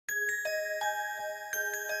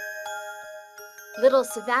Little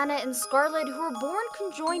Savannah and Scarlett, who were born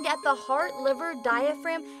conjoined at the heart, liver,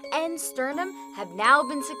 diaphragm, and sternum, have now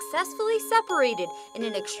been successfully separated in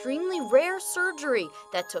an extremely rare surgery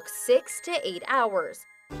that took 6 to 8 hours.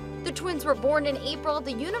 The twins were born in April at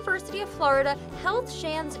the University of Florida Health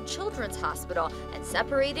Shands Children's Hospital and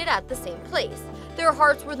separated at the same place. Their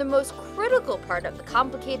hearts were the most critical part of the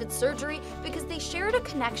complicated surgery because they shared a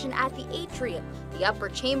connection at the atrium, the upper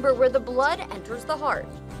chamber where the blood enters the heart.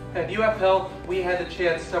 At UF Health, we had the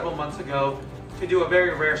chance several months ago to do a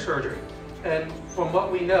very rare surgery. And from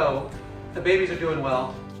what we know, the babies are doing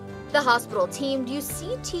well. The hospital team used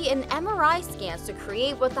CT and MRI scans to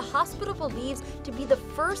create what the hospital believes to be the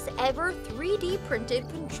first ever 3D printed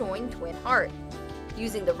conjoined twin heart.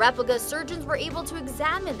 Using the replica, surgeons were able to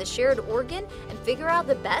examine the shared organ and figure out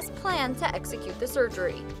the best plan to execute the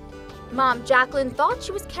surgery. Mom Jacqueline thought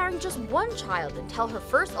she was carrying just one child until her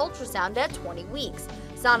first ultrasound at 20 weeks.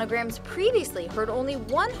 Sonograms previously heard only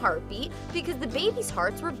one heartbeat because the babies'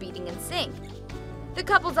 hearts were beating in sync. The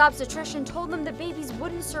couple's obstetrician told them the babies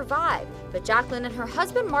wouldn't survive, but Jacqueline and her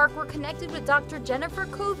husband Mark were connected with Dr. Jennifer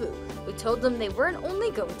Kovu, who told them they weren't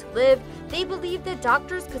only going to live, they believed that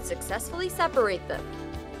doctors could successfully separate them.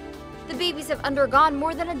 The babies have undergone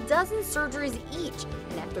more than a dozen surgeries each,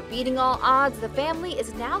 and after beating all odds, the family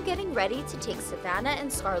is now getting ready to take Savannah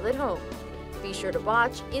and Scarlett home. Be sure to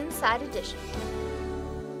watch Inside Edition.